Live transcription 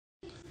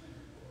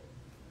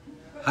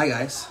Hi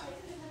guys,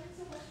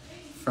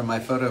 from my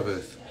photo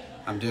booth.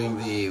 I'm doing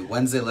the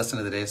Wednesday lesson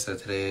of the day, so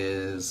today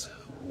is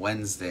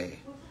Wednesday,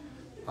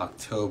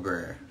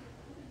 October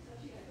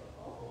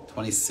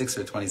 26th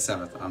or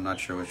 27th, I'm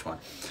not sure which one.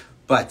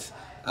 But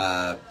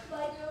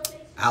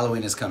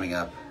Halloween is coming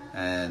up,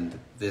 and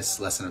this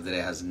lesson of the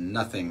day has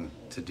nothing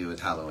to do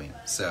with Halloween.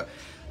 So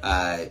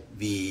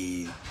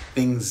the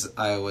things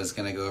I was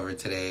going to go over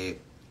today,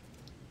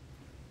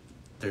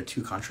 they're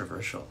too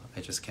controversial. I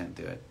just can't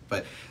do it.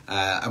 But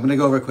I'm going to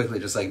go over quickly,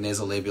 just like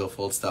nasolabial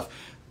fold stuff.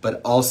 But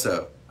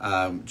also,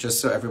 just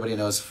so everybody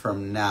knows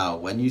from now,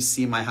 when you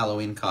see my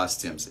Halloween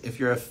costumes, if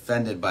you're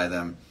offended by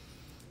them,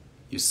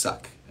 you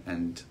suck.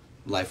 And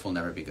life will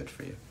never be good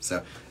for you.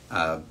 So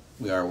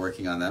we are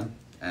working on them.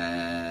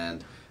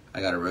 And I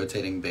got a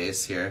rotating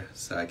base here,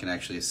 so I can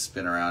actually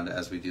spin around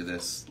as we do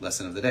this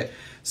lesson of the day.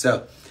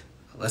 So,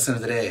 lesson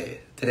of the day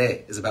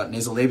today is about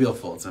nasolabial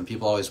folds, and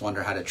people always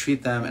wonder how to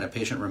treat them, and a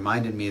patient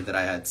reminded me that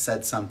I had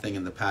said something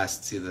in the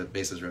past. See, the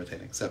base is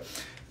rotating. So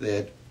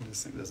this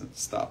thing doesn't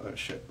stop. Oh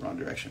shit, wrong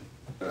direction.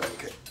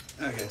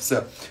 Okay,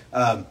 so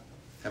have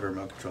a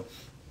remote control.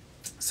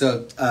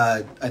 So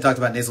I talked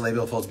about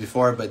nasolabial folds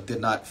before, but did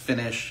not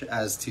finish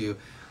as to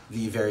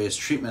the various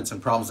treatments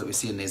and problems that we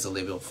see in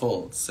nasolabial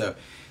folds. So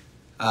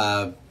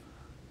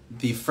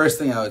the first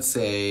thing I would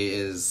say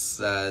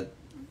is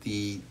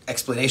the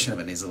explanation of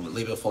a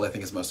nasolabial fold, I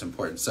think, is most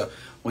important. So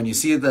when you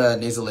see the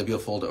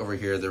nasolabial fold over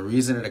here, the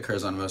reason it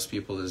occurs on most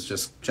people is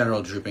just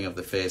general drooping of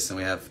the face, and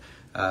we have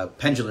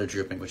pendular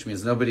drooping, which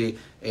means nobody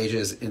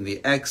ages in the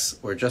X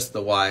or just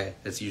the Y.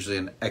 It's usually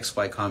an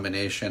XY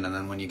combination, and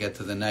then when you get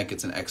to the neck,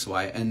 it's an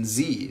XY and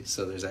Z.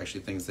 So there's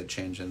actually things that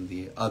change in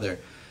the other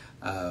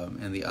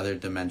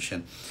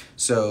dimension.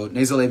 So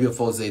nasolabial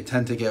folds, they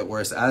tend to get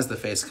worse as the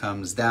face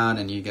comes down,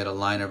 and you get a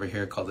line over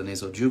here called the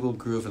nasojugal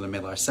groove or the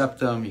malar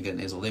septum. You get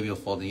nasolabial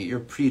fold, and you get your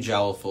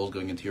prejowl fold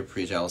going into your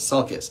prejowl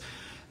sulcus.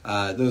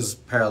 Those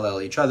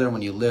parallel each other.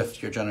 When you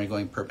lift, you're generally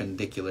going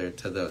perpendicular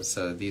to those.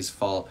 So these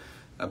fall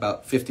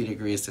about 50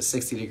 degrees to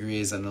 60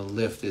 degrees, and the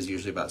lift is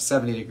usually about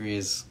 70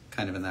 degrees,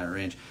 kind of in that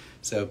range.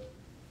 So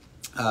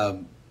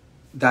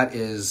that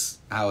is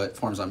how it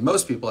forms on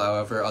most people.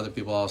 However, other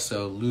people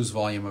also lose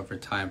volume over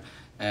time,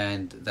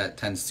 and that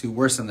tends to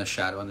worsen the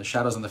shadow. And the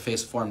shadows on the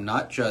face form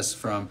not just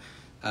from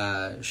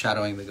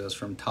shadowing that goes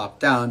from top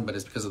down, but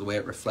it's because of the way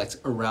it reflects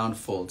around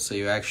folds. So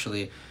you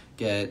actually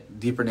get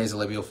deeper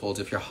nasolabial folds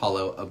if you're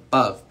hollow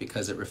above,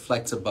 because it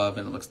reflects above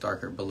and it looks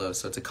darker below.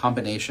 So it's a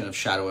combination of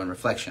shadow and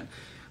reflection.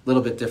 A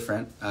little bit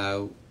different.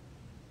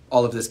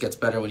 All of this gets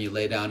better when you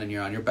lay down and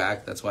you're on your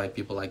back. That's why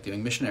people like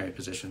doing missionary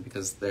position,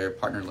 because their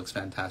partner looks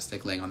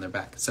fantastic laying on their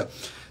back. So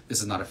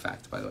this is not a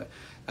fact, by the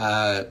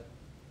way.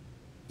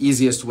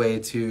 Easiest way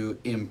to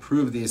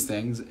improve these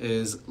things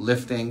is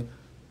lifting,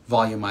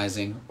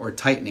 volumizing, or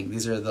tightening.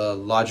 These are the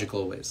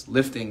logical ways.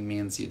 Lifting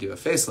means you do a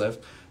facelift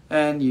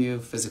and you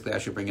physically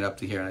actually bring it up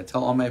to here. And I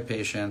tell all my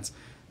patients,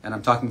 and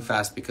I'm talking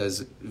fast because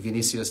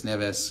Vinicius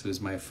Neves,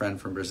 who's my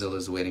friend from Brazil,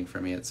 is waiting for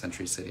me at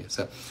Century City.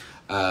 So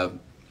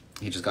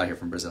he just got here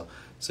from Brazil.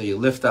 So you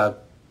lift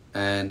up,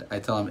 and I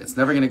tell him it's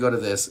never going to go to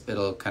this.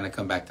 It'll kind of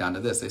come back down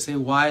to this. They say,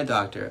 why,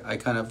 doctor? I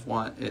kind of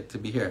want it to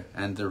be here.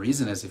 And the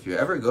reason is, if you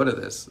ever go to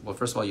this, well,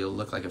 first of all, you'll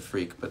look like a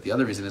freak. But the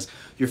other reason is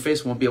your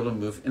face won't be able to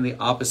move in the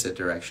opposite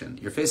direction.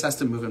 Your face has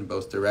to move in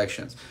both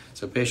directions.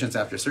 So patients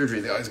after surgery,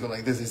 they always go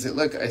like this. They say,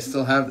 look, I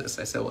still have this.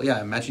 I said, well, yeah,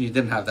 imagine you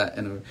didn't have that.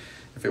 And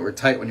if it were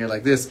tight when you're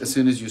like this, as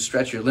soon as you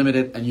stretch, you're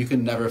limited, and you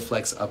can never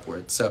flex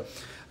upward. So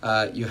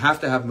you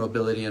have to have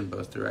mobility in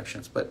both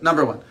directions. But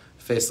number one,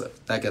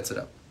 facelift, that gets it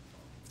up.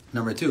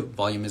 Number two,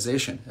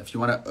 volumization. If you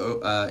want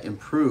to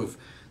improve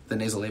the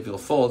nasolabial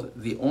fold,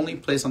 the only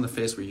place on the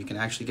face where you can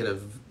actually get a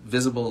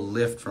visible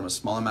lift from a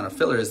small amount of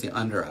filler is the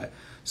under eye.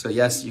 So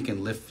yes, you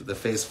can lift the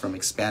face from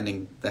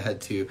expanding the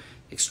head to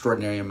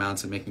extraordinary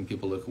amounts and making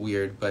people look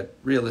weird, but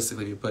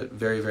realistically, if you put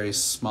very, very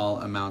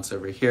small amounts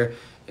over here,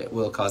 it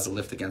will cause a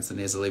lift against the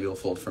nasolabial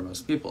fold for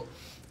most people.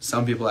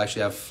 Some people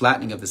actually have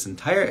flattening of this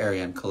entire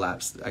area and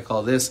collapse. I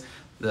call this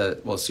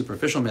the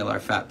superficial malar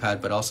fat pad,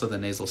 but also the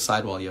nasal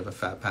sidewall, you have a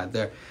fat pad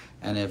there.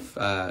 And if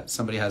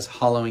somebody has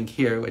hollowing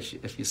here, which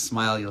if you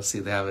smile, you'll see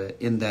they have an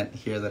indent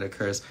here that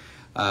occurs,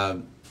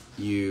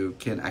 you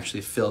can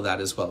actually fill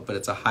that as well. But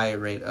it's a high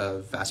rate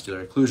of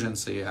vascular occlusion,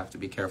 so you have to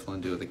be careful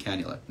and do it with a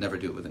cannula. Never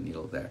do it with a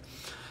needle there.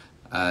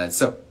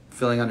 So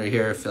filling under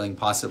here, filling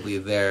possibly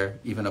there,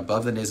 even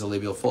above the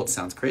nasolabial fold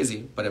sounds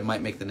crazy, but it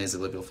might make the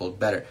nasolabial fold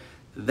better.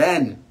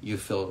 Then you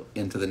fill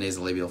into the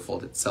nasolabial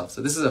fold itself.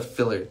 So this is a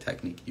filler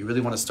technique. You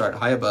really want to start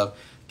high above,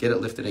 get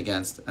it lifted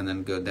against, and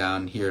then go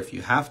down here if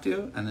you have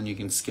to, and then you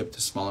can skip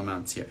to small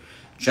amounts here.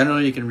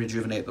 Generally, you can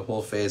rejuvenate the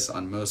whole face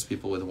on most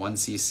people with 1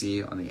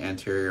 cc on the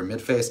anterior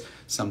midface,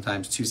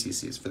 sometimes 2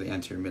 cc's for the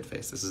anterior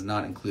midface. This is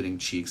not including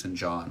cheeks and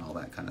jaw and all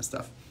that kind of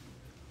stuff.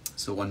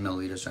 So 1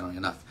 milliliter is generally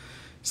enough.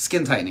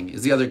 Skin tightening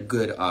is the other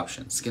good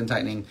option. Skin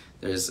tightening,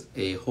 there's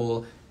a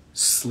whole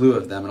slew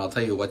of them, and I'll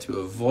tell you what to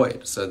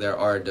avoid. So there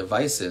are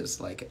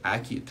devices like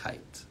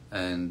AccuTite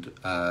and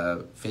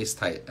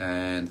FaceTite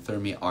and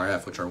Thermi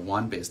RF, which are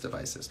wand-based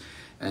devices.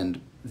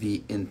 And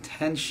the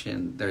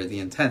intent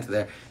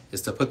there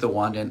is to put the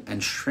wand in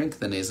and shrink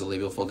the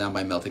nasolabial fold down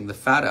by melting the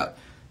fat out.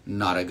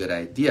 Not a good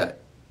idea,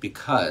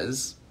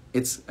 because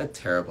it's a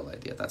terrible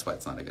idea. That's why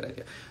it's not a good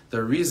idea.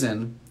 The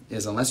reason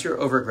is, unless you're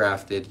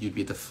overgrafted, you'd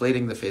be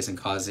deflating the face and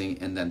causing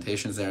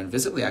indentations there, and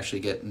visibly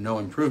actually get no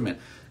improvement,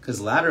 because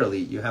laterally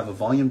you have a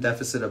volume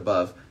deficit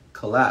above,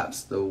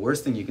 collapse. The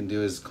worst thing you can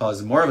do is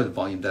cause more of a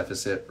volume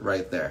deficit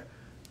right there.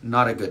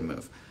 Not a good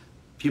move.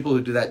 People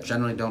who do that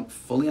generally don't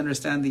fully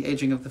understand the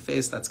aging of the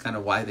face. That's kind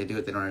of why they do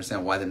it. They don't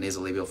understand why the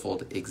nasolabial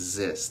fold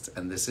exists.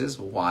 And this is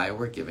why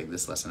we're giving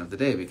this lesson of the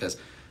day, because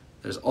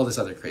there's all this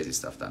other crazy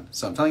stuff done.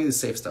 So I'm telling you the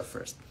safe stuff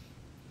first.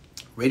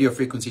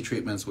 Radiofrequency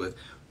treatments with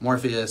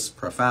Morpheus,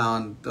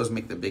 Profound, those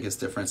make the biggest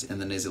difference in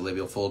the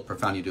nasolabial fold.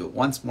 Profound, you do it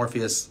once.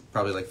 Morpheus,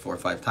 probably like 4 or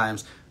 5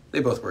 times. They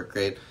both work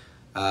great.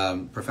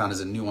 Profound is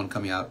a new one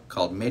coming out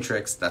called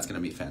Matrix. That's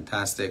going to be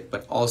fantastic,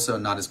 but also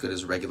not as good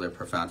as regular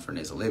Profound for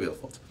nasolabial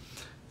folds.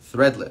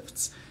 Thread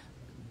lifts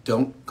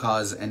don't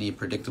cause any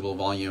predictable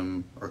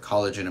volume or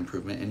collagen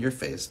improvement in your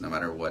face, no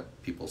matter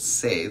what people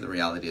say. The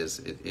reality is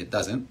it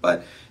doesn't,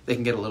 but they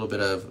can get a little bit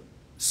of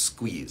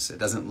squeeze. It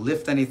doesn't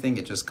lift anything,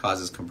 it just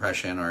causes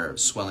compression or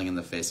swelling in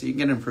the face. So you can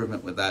get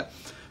improvement with that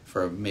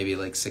for maybe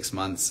like 6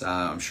 months.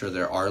 I'm sure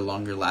there are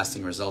longer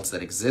lasting results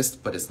that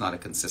exist, but it's not a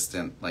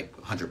consistent, like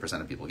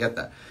 100% of people get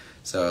that.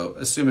 So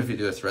assume if you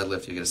do a thread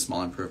lift, you get a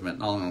small improvement,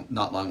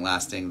 not long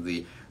lasting.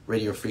 The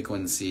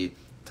radiofrequency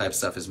type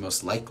stuff is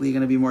most likely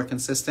going to be more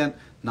consistent.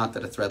 Not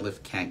that a thread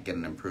lift can't get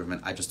an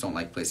improvement. I just don't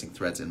like placing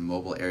threads in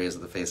mobile areas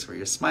of the face where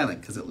you're smiling,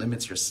 because it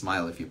limits your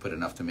smile if you put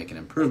enough to make an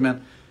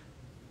improvement.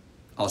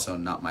 Also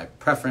not my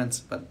preference,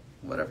 but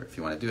whatever. If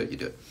you want to do it, you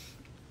do it.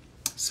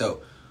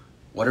 So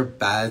what are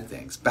bad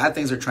things? Bad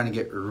things are trying to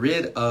get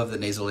rid of the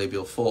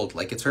nasolabial fold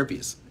like it's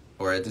herpes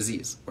or a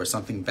disease or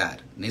something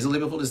bad.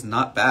 Nasolabial fold is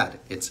not bad.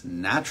 It's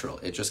natural.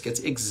 It just gets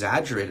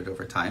exaggerated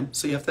over time,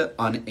 so you have to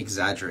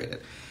un-exaggerate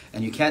it.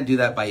 And you can't do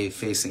that by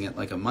facing it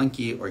like a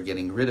monkey or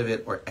getting rid of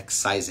it or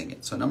excising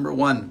it. So number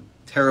one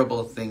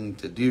terrible thing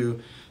to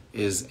do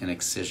is an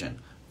excision.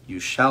 You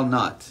shall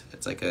not,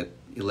 it's like a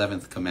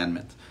 11th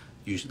commandment,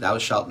 thou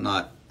shalt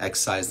not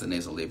excise the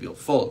nasolabial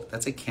fold.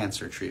 That's a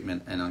cancer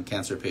treatment, and on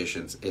cancer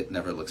patients it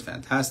never looks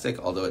fantastic,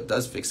 although it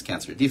does fix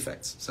cancer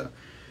defects. So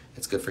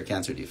it's good for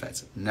cancer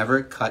defects.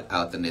 Never cut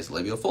out the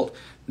nasolabial fold.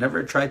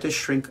 Never try to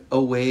shrink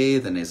away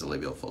the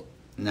nasolabial fold.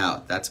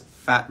 Now, that's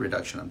fat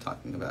reduction I'm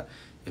talking about.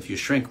 If you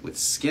shrink with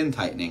skin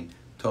tightening,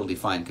 totally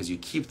fine, because you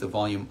keep the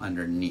volume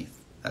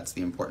underneath. That's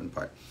the important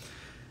part.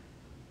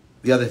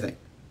 The other thing,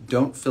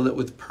 don't fill it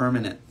with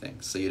permanent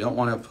things. So you don't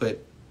want to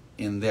put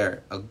in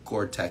there a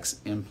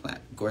Gore-Tex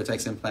implant.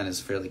 Gore-Tex implant is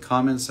fairly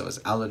common, so is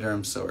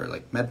Alloderm, so are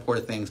like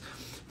Medport things.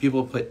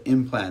 People put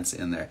implants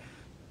in there.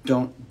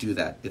 Don't do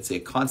that. It's a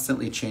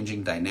constantly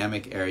changing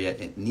dynamic area.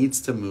 It needs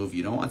to move.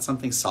 You don't want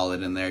something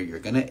solid in there. You're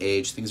going to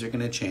age. Things are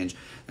going to change.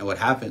 And what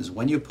happens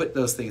when you put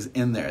those things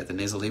in there, the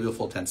nasolabial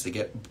fold tends to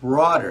get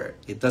broader.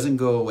 It doesn't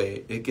go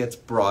away. It gets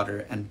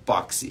broader and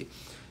boxy.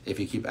 If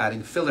you keep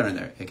adding filler in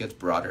there, it gets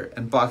broader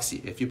and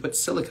boxy. If you put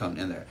silicone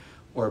in there,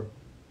 or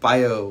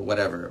bio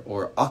whatever,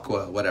 or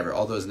aqua whatever,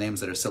 all those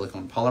names that are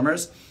silicone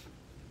polymers,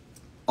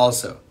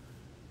 also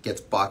gets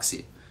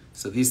boxy.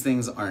 So these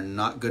things are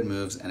not good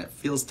moves, and it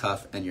feels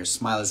tough, and your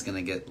smile is going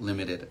to get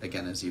limited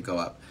again as you go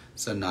up.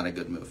 So not a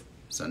good move.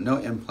 So no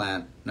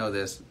implant, no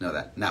this, no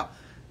that. Now,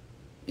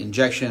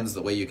 injections,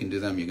 the way you can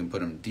do them, you can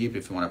put them deep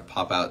if you want to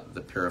pop out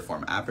the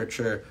piriform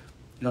aperture.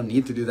 You don't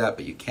need to do that,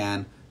 but you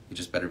can. You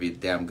just better be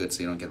damn good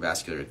so you don't get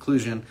vascular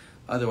occlusion.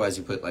 Otherwise,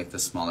 you put like the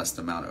smallest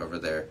amount over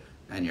there,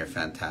 and you're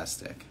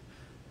fantastic.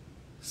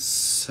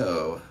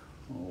 So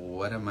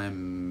what am I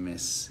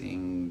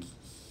missing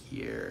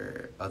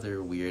here?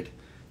 Other weird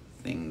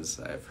things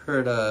I've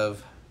heard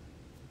of.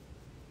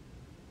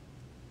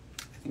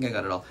 I think I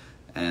got it all.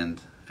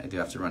 And I do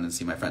have to run and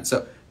see my friend.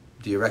 So,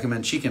 do you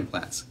recommend cheek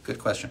implants? Good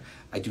question.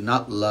 I do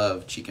not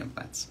love cheek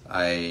implants.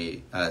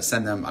 I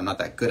send them, I'm not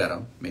that good at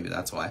them, maybe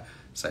that's why.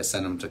 So I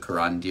send them to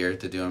Karan Deer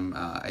to do them.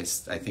 I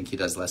think he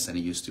does less than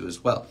he used to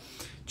as well.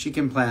 Cheek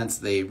implants,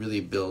 they really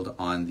build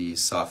on the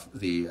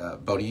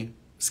bony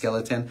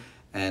skeleton,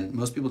 and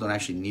most people don't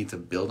actually need to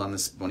build on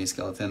this bony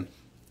skeleton.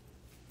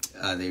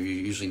 They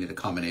usually need a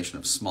combination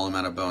of small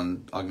amount of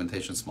bone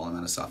augmentation, small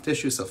amount of soft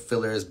tissue, so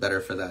filler is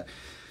better for that.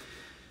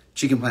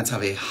 Cheek implants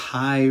have a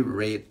high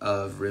rate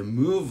of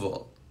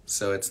removal,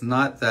 so it's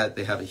not that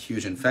they have a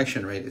huge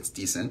infection rate, it's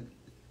decent.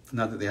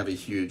 Not that they have a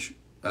huge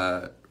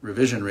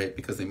revision rate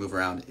because they move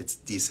around, it's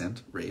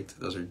decent rate.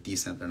 Those are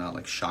decent, they're not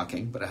like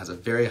shocking, but it has a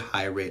very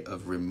high rate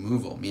of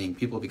removal, meaning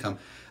people become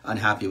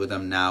unhappy with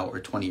them now or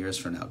 20 years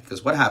from now.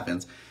 Because what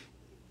happens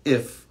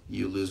if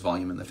you lose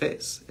volume in the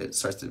face? It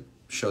starts to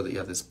show that you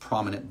have this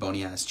prominent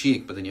bony ass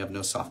cheek, but then you have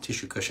no soft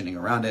tissue cushioning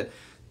around it.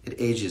 It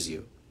ages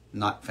you.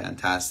 Not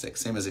fantastic.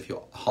 Same as if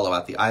you hollow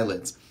out the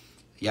eyelids.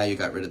 Yeah, you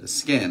got rid of the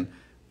skin,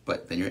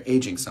 but then you're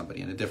aging somebody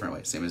in a different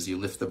way. Same as you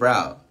lift the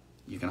brow.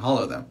 You can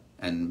hollow them,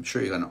 and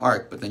sure, you got an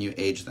arc, but then you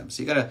age them.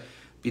 So you got to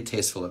be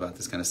tasteful about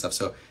this kind of stuff.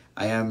 So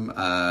I am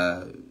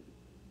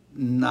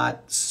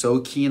not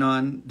so keen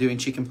on doing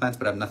cheek implants,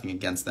 but I have nothing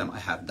against them. I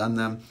have done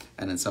them,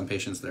 and in some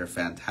patients they're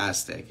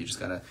fantastic. You just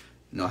gotta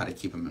know how to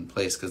keep them in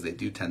place because they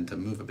do tend to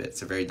move a bit.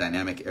 It's a very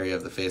dynamic area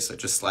of the face, so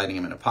just sliding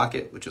them in a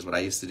pocket, which is what I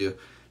used to do,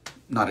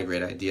 not a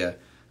great idea.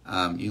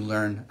 You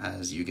learn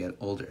as you get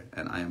older,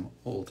 and I am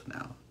old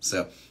now.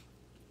 So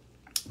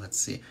let's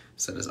see.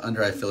 So does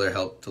under-eye filler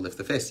help to lift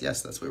the face?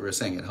 Yes, that's what we were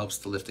saying. It helps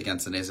to lift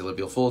against the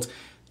nasolabial folds.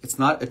 It's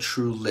not a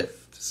true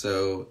lift.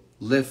 So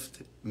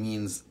lift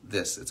means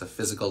this. It's a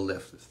physical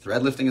lift.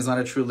 Thread lifting is not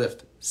a true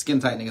lift. Skin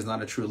tightening is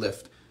not a true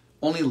lift.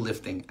 Only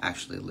lifting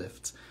actually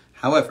lifts.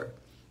 However,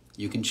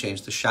 you can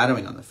change the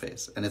shadowing on the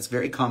face, and it's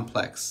very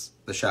complex,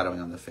 the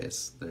shadowing on the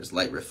face. There's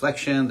light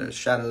reflection, there's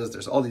shadows,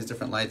 there's all these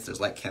different lights, there's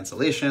light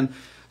cancellation,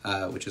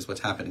 which is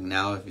what's happening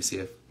now. If you see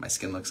if my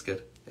skin looks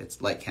good,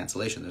 it's light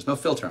cancellation. There's no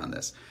filter on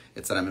this.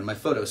 It's that I'm in my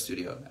photo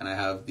studio, and I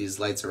have these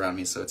lights around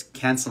me, so it's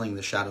canceling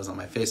the shadows on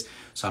my face.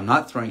 So I'm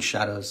not throwing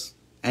shadows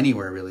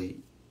anywhere really,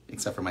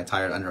 except for my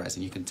tired under eyes,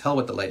 and you can tell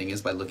what the lighting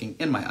is by looking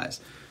in my eyes.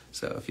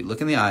 So if you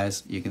look in the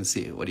eyes, you can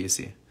see, what do you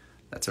see?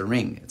 That's a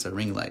ring. It's a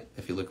ring light.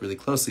 If you look really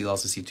closely, you'll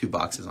also see two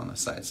boxes on the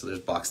side. So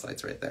there's box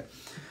lights right there.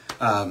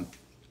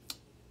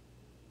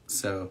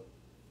 So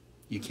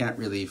you can't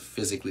really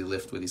physically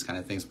lift with these kind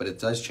of things, but it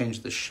does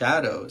change the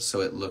shadow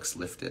so it looks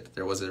lifted.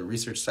 There was a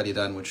research study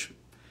done, which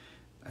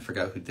I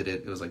forgot who did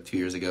it. It was like 2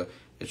 years ago.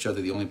 It showed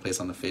that the only place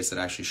on the face that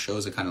actually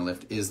shows a kind of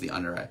lift is the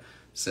under eye.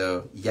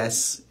 So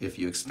yes, if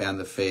you expand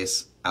the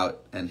face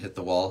out and hit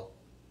the wall,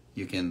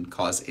 you can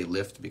cause a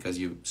lift because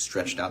you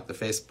stretched out the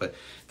face, but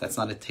that's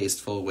not a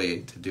tasteful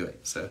way to do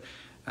it. So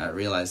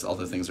realize all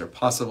the things are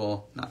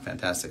possible, not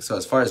fantastic. So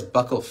as far as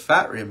buccal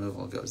fat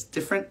removal goes,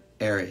 different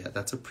area.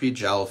 That's a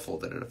pre-jowl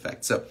fold that it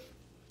affects. So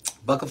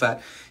buccal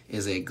fat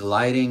is a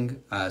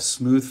gliding,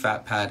 smooth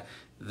fat pad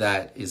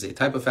that is a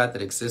type of fat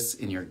that exists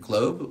in your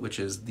globe, which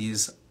is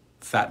these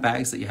fat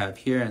bags that you have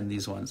here and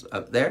these ones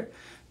up there.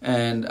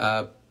 And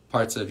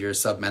parts of your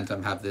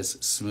submentum have this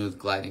smooth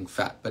gliding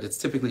fat, but it's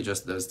typically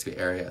just those two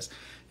areas.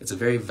 It's a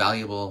very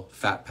valuable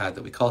fat pad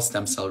that we call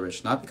stem cell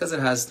rich, not because it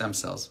has stem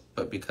cells,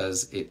 but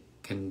because it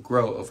can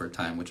grow over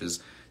time, which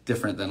is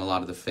different than a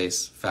lot of the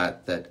face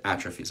fat that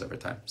atrophies over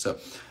time. So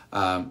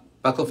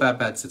buccal fat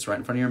pad sits right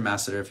in front of your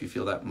masseter. If you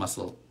feel that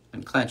muscle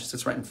and clench, it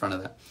sits right in front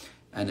of that.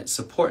 And it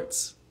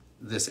supports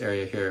this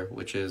area here,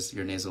 which is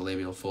your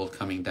nasolabial fold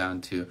coming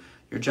down to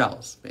your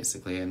jowls,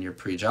 basically, and your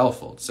pre-jowl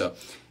fold. So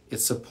it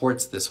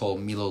supports this whole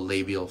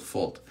melolabial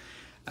fold.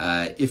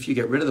 If you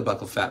get rid of the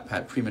buccal fat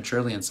pad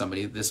prematurely in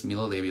somebody, this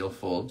melolabial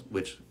fold,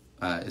 which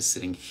is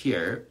sitting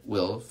here,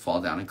 will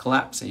fall down and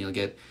collapse, and you'll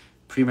get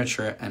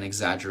premature and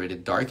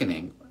exaggerated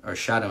darkening or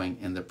shadowing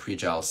in the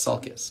pre-jowl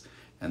sulcus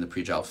and the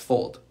pre-jowl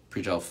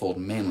fold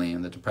mainly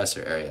in the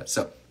depressor area.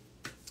 So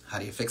how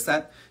do you fix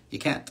that? You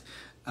can't.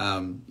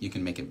 You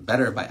can make it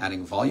better by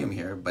adding volume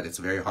here, but it's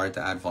very hard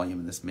to add volume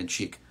in this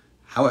mid-cheek.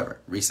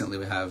 However, recently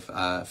we have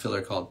a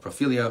filler called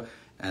Profilio,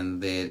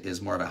 and it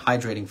is more of a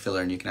hydrating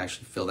filler, and you can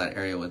actually fill that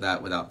area with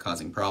that without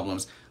causing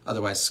problems.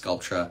 Otherwise,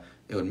 Sculptra,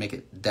 it would make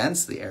it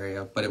dense, the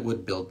area, but it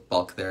would build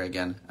bulk there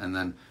again, and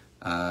then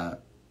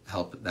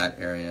help that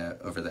area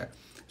over there.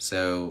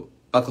 So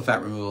buccal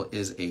fat removal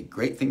is a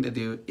great thing to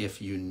do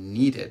if you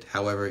need it.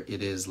 However,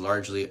 it is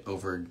largely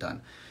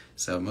overdone.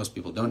 So most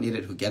people don't need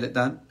it who get it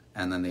done,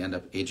 and then they end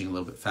up aging a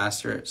little bit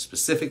faster,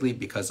 specifically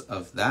because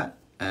of that,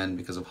 and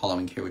because of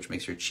hollowing here, which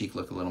makes your cheek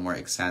look a little more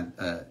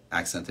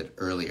accented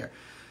earlier.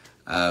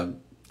 So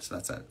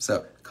that's it.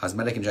 So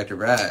cosmetic injector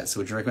Brad. So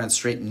would you recommend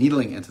straight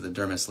needling into the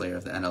dermis layer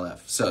of the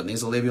NLF? So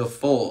nasolabial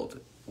fold.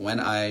 When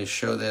I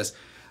show this,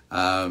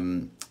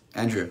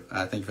 Andrew,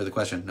 thank you for the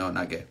question. No,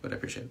 not gay, but I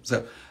appreciate it.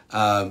 So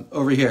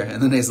over here in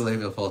the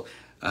nasolabial fold,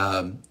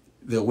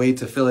 the way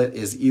to fill it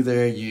is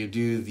either you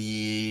do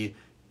the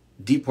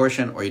deep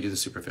portion or you do the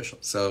superficial.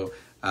 So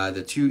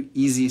the two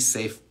easy,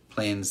 safe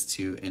planes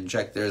to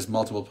inject. There's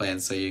multiple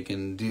planes, so you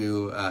can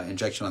do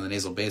injection on the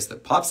nasal base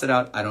that pops it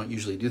out. I don't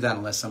usually do that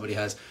unless somebody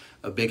has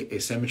a big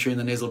asymmetry in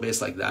the nasal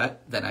base like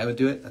that, then I would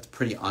do it. That's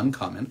pretty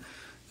uncommon.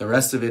 The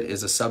rest of it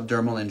is a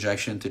subdermal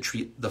injection to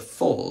treat the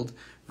fold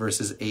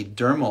versus a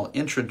dermal,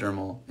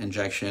 intradermal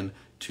injection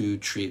to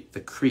treat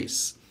the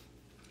crease.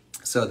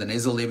 So the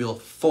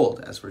nasolabial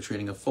fold, as we're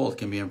treating a fold,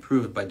 can be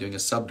improved by doing a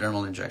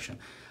subdermal injection.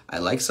 I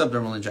like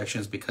subdermal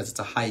injections because it's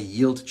a high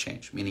yield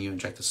change, meaning you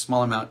inject a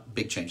small amount,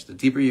 big change. The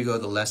deeper you go,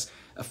 the less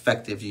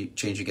effective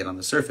change you get on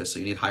the surface, so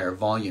you need higher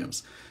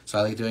volumes. So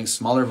I like doing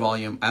smaller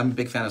volume. I'm a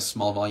big fan of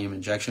small volume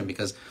injection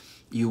because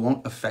you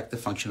won't affect the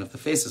function of the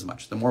face as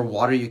much. The more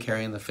water you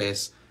carry in the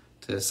face,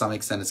 to some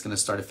extent, it's going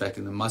to start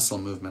affecting the muscle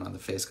movement on the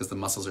face because the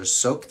muscles are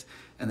soaked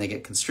and they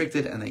get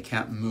constricted and they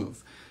can't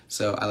move.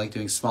 So I like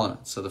doing small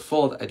amounts. So the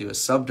fold, I do a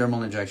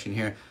subdermal injection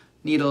here.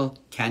 Needle,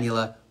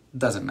 cannula,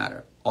 doesn't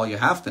matter. All you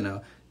have to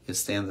know is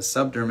stay on the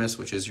subdermis,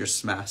 which is your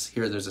SMAS.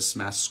 Here there's a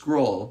SMAS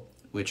scroll,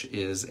 which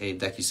is a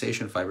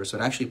decussation fiber, so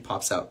it actually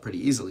pops out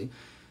pretty easily.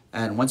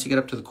 And once you get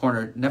up to the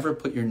corner, never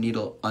put your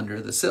needle under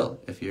the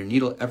sill. If your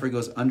needle ever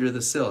goes under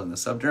the sill in the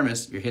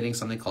subdermis, you're hitting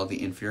something called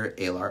the inferior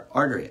alar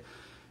artery,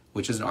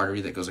 which is an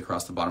artery that goes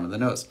across the bottom of the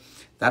nose.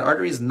 That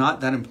artery is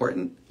not that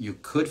important. You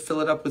could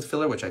fill it up with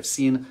filler, which I've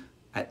seen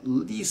at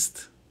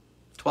least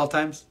 12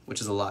 times,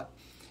 which is a lot,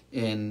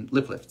 in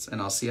lip lifts.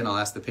 And I'll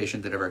ask the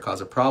patient, did it ever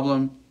cause a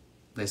problem?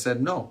 They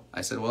said no.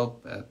 I said,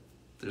 well,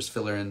 there's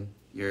filler in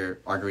your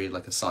artery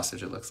like a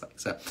sausage, it looks like.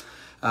 So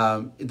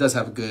it does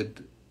have a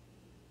good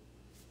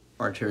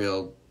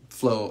arterial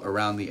flow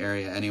around the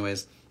area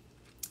anyways.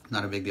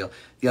 Not a big deal.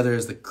 The other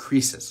is the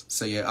creases.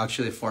 So you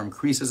actually form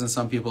creases in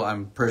some people.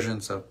 I'm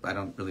Persian, so I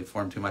don't really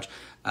form too much.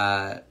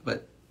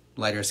 But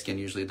lighter skin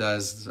usually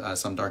does.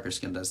 Some darker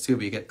skin does too.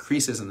 But you get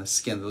creases in the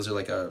skin. Those are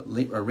like a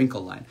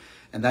wrinkle line.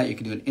 And that you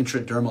can do an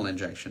intradermal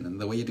injection. And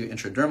the way you do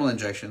intradermal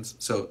injections,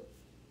 so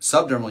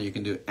subdermal you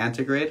can do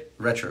antegrade,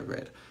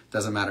 retrograde.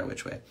 Doesn't matter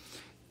which way.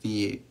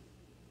 The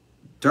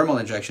dermal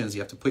injections,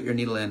 you have to put your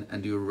needle in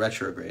and do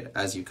retrograde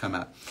as you come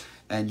out.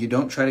 And you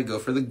don't try to go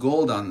for the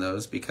gold on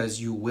those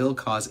because you will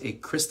cause a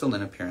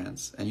crystalline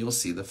appearance and you'll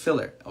see the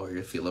filler or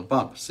you'll feel a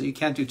bump. So you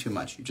can't do too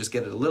much. You just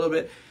get it a little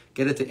bit,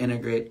 get it to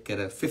integrate, get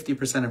a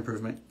 50%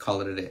 improvement, call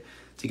it a day.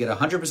 To get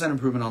 100%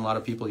 improvement on a lot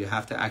of people, you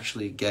have to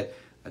actually get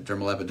a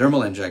dermal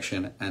epidermal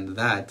injection, and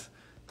that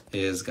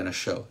is going to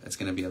show. It's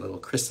going to be a little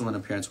crystalline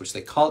appearance, which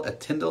they call a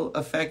Tyndall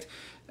effect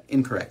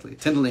incorrectly.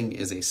 Tyndalling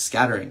is a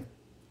scattering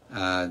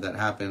that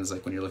happens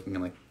like when you're looking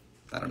at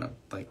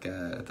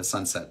at the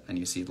sunset and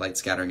you see light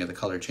scattering of the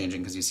color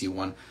changing because you see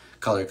one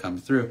color come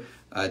through.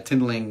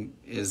 Tyndalling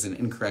is an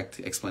incorrect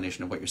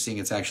explanation of what you're seeing.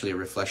 It's actually a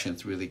reflection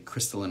through the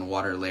crystalline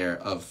water layer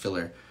of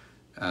filler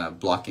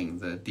blocking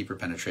the deeper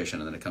penetration,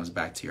 and then it comes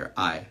back to your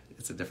eye.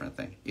 It's a different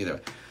thing. Either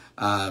way.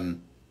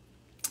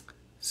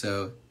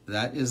 So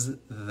that is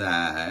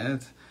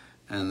that.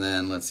 And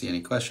then let's see,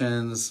 any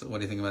questions? What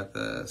do you think about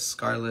the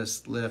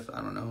scarless lift?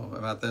 I don't know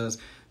about those.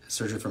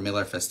 Surgery for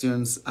malar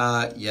festoons.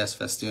 Yes,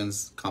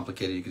 festoons,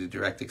 complicated. You can do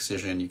direct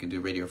excision. You can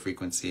do radio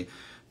frequency.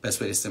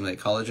 Best way to stimulate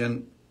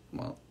collagen?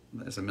 Well,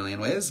 there's a million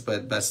ways,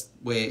 but best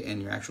way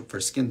in your for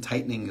skin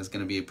tightening is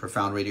going to be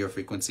profound radio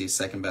frequency.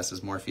 Second best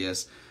is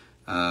Morpheus.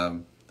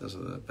 Those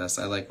are the best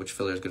I like. Which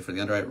filler is good for the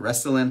under eye?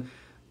 Restylane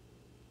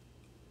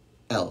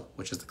L,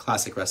 which is the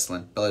classic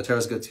Restylane. Belotero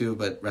is good too,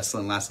 but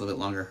Restylane lasts a little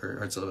bit longer,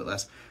 hurts a little bit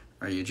less.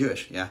 Are you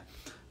Jewish? Yeah.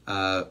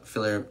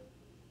 Filler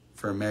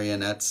for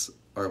marionettes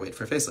or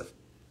for facelift.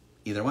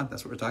 Either one.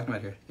 That's what we're talking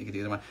about here. You could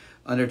do either one.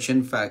 Under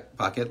chin fat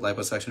pocket,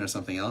 liposuction or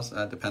something else.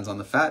 Depends on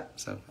the fat.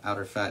 So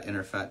outer fat,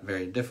 inner fat,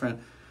 very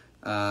different.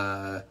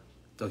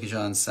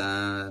 Dokijan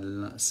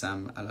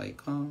Salam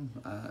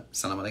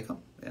alaikum.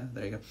 Yeah,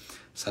 there you go.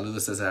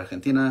 Saludos desde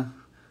Argentina.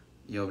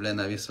 Yo blend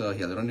aviso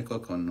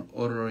hialurónico con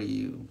oro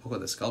y un poco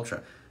de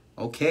sculptra.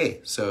 Okay,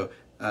 so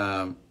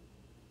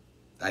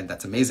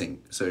that's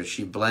amazing. So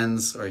she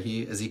blends, or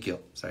he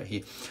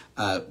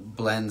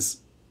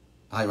blends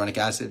hyaluronic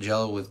acid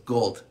gel with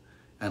gold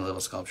and a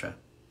little sculptra.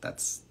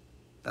 That's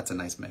a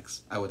nice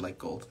mix. I would like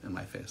gold in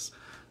my face.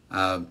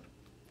 Blah,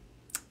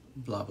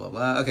 blah,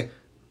 blah. Okay,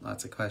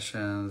 lots of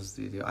questions.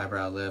 Do you do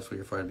eyebrow lift? Will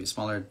your forehead be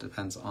smaller?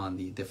 Depends on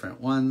the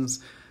different ones.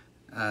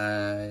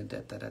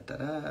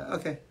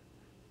 Okay.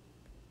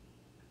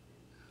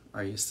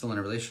 Are you still in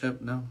a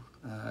relationship? No.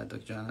 Dr.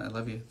 John, I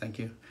love you. Thank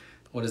you.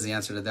 What is the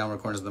answer to downward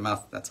corners of the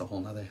mouth? That's a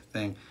whole nother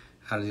thing.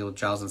 How to deal with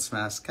jowls and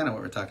smash? Kind of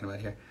what we're talking about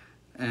here.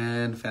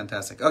 And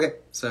fantastic. Okay,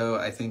 so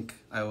I think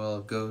I will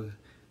go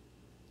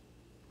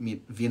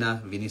meet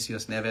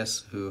Vinicius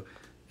Neves, who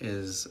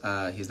is,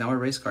 he's now a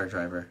race car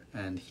driver,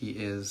 and he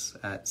is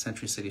at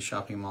Century City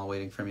Shopping Mall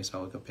waiting for me, so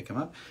I will go pick him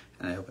up.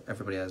 And I hope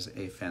everybody has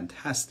a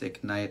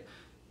fantastic night,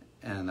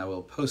 and I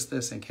will post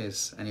this in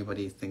case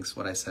anybody thinks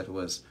what I said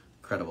was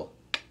credible.